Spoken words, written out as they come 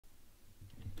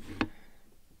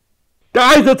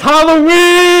Guys, it's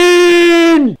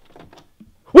Halloween!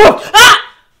 Whoa! Ah!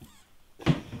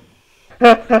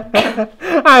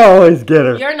 I always get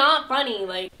her. You're not funny,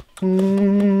 like.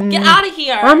 Get out of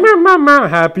here!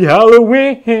 Happy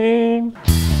Halloween!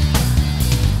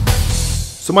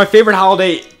 So my favorite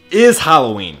holiday is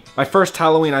Halloween. My first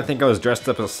Halloween, I think I was dressed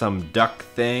up as some duck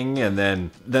thing, and then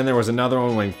there was another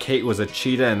one when Kate was a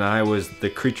cheetah and I was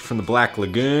the creature from the Black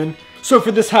Lagoon. So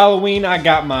for this Halloween, I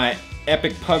got my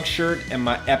epic pug shirt and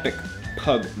my epic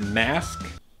pug mask.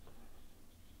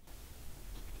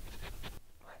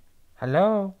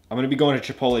 Hello? I'm gonna be going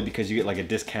to Chipotle because you get like a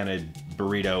discounted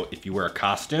burrito if you wear a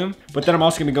costume. But then I'm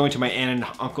also gonna be going to my aunt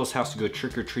and uncle's house to go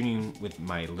trick-or-treating with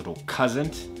my little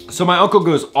cousin. So my uncle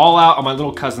goes all out on my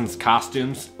little cousin's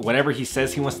costumes. Whatever he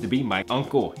says he wants to be, my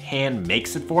uncle hand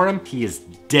makes it for him. He is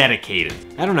dedicated.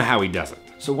 I don't know how he does it.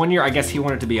 So one year, I guess he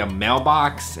wanted to be a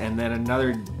mailbox, and then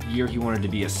another year he wanted to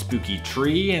be a spooky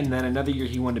tree, and then another year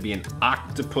he wanted to be an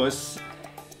octopus.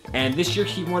 And this year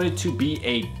he wanted to be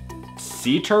a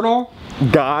sea turtle?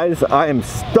 Guys, I am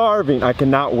starving. I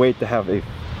cannot wait to have a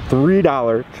 $3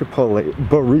 Chipotle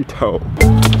burrito.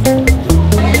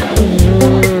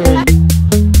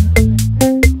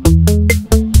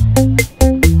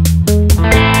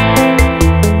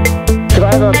 Could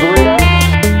I have a burrito?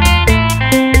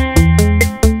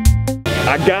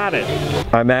 I got it.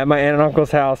 I'm at my aunt and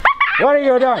uncle's house. What are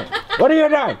you doing? What are you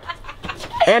doing?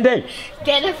 Andy.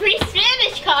 Get a free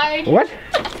Spanish card. What?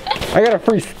 I got a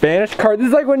free Spanish card. This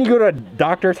is like when you go to a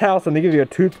doctor's house and they give you a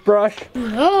toothbrush.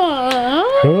 I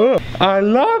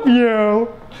love you.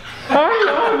 I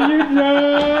love you,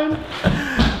 John.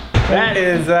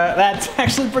 That's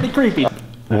actually pretty creepy.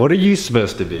 What are you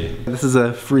supposed to be? This is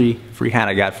a free hat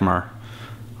I got from our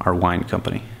wine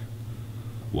company.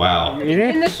 Wow.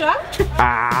 In the shop?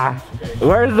 Ah,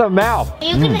 where's the mouth? Are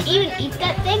you gonna even eat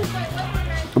that thing?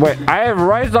 Wait, I have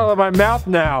rice all in my mouth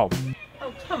now.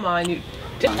 Oh, come on, you.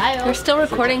 You're still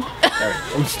recording?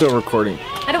 I'm still recording.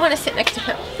 I don't want to sit next to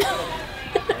him.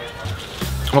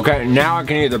 Okay, now I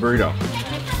can eat the burrito.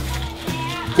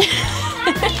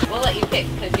 We'll let you pick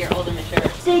because you're old and mature.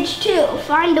 Stage 2,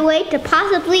 find a way to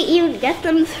possibly even get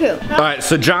them through. All right,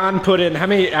 so John put in, how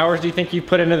many hours do you think you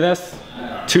put into this?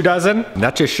 2 dozen?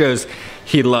 That just shows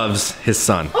he loves his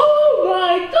son. Oh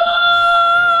my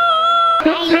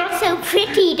god! I look so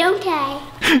pretty, don't I?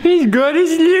 He's got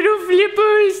his little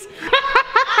flippers.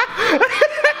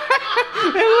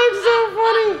 It looks so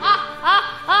funny.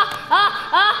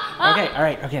 Okay, all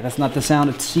right, okay, that's not the sound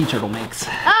a sea turtle makes.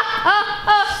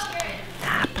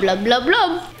 Blub, blub,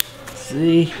 blub.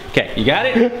 See? Okay, you got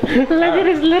it? Look at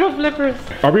his little flippers.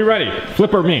 Are we ready?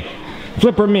 Flipper me.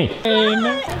 Flipper me. All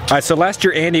right, so last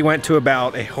year Andy went to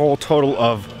about a whole total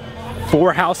of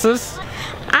 4 houses.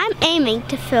 I'm aiming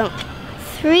to film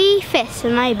 3 fists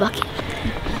in my bucket.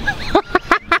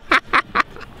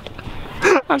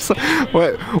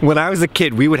 When I was a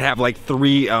kid, we would have like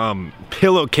 3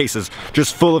 pillowcases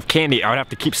just full of candy. I would have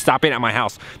to keep stopping at my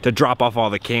house to drop off all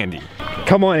the candy.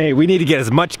 Come on, hey, we need to get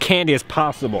as much candy as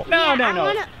possible.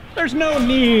 No. There's no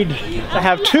need to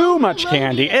have too much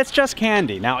candy. It's just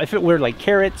candy. Now, if it were like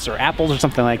carrots or apples or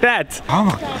something like that.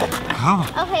 Okay,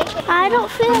 I don't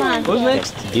feel like Who's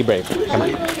next? Be brave. Come on,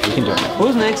 you can do it.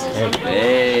 Who's next?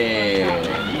 Hey.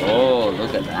 Oh,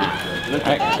 look at that. All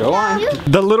right, go on.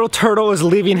 The little turtle is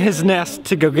leaving his nest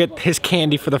to go get his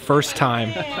candy for the first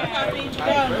time.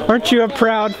 Aren't you a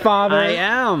proud father? I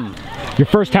am. Your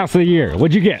first house of the year.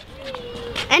 What'd you get?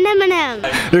 an M&M.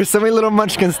 There's so many little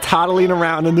munchkins toddling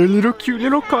around in their little cute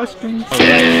little costumes. What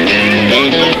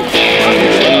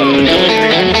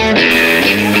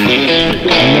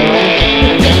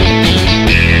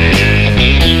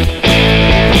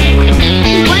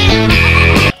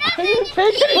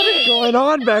is going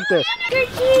on back there?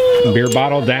 Beer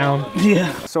bottle down.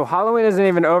 Yeah. So Halloween isn't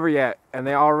even over yet, and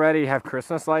they already have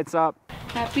Christmas lights up.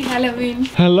 Happy Halloween.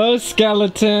 Hello,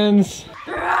 skeletons.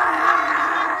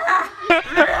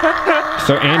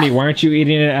 So Andy, why aren't you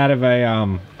eating it out of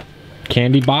a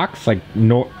candy box like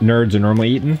nerds are normally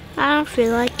eating? I don't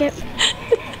feel like it.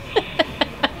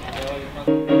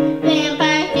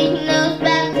 Vampires taking those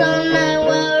bats all night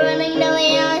while running down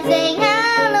the alley saying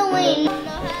Halloween.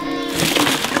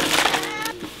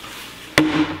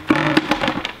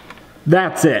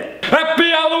 That's it.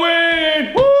 Happy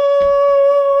Halloween! Woo!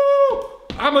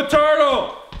 I'm a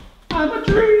turtle. I'm a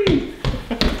tree.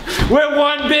 We're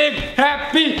one big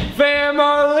happy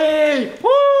family.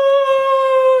 Woo!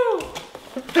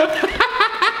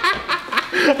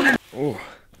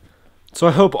 So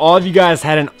I hope all of you guys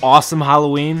had an awesome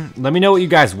Halloween. Let me know what you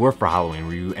guys were for Halloween.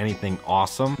 Were you anything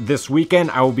awesome? This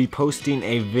weekend, I will be posting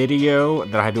a video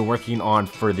that I've been working on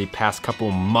for the past couple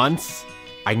months.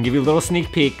 I can give you a little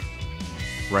sneak peek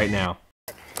right now.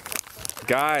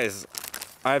 Guys,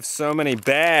 I have so many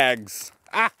bags.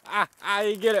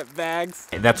 You get it, bags.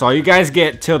 That's all you guys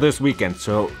get till this weekend,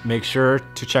 so make sure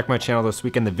to check my channel this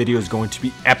weekend. The video is going to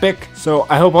be epic. So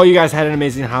I hope all you guys had an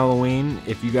amazing Halloween.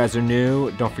 If you guys are new,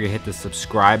 don't forget to hit the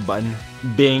subscribe button.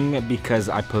 Bing, because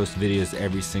I post videos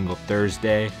every single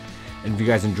Thursday. And if you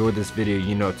guys enjoyed this video,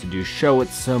 you know what to do. Show it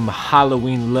some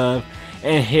Halloween love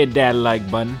and hit that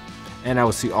like button. And I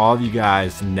will see all of you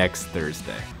guys next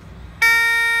Thursday.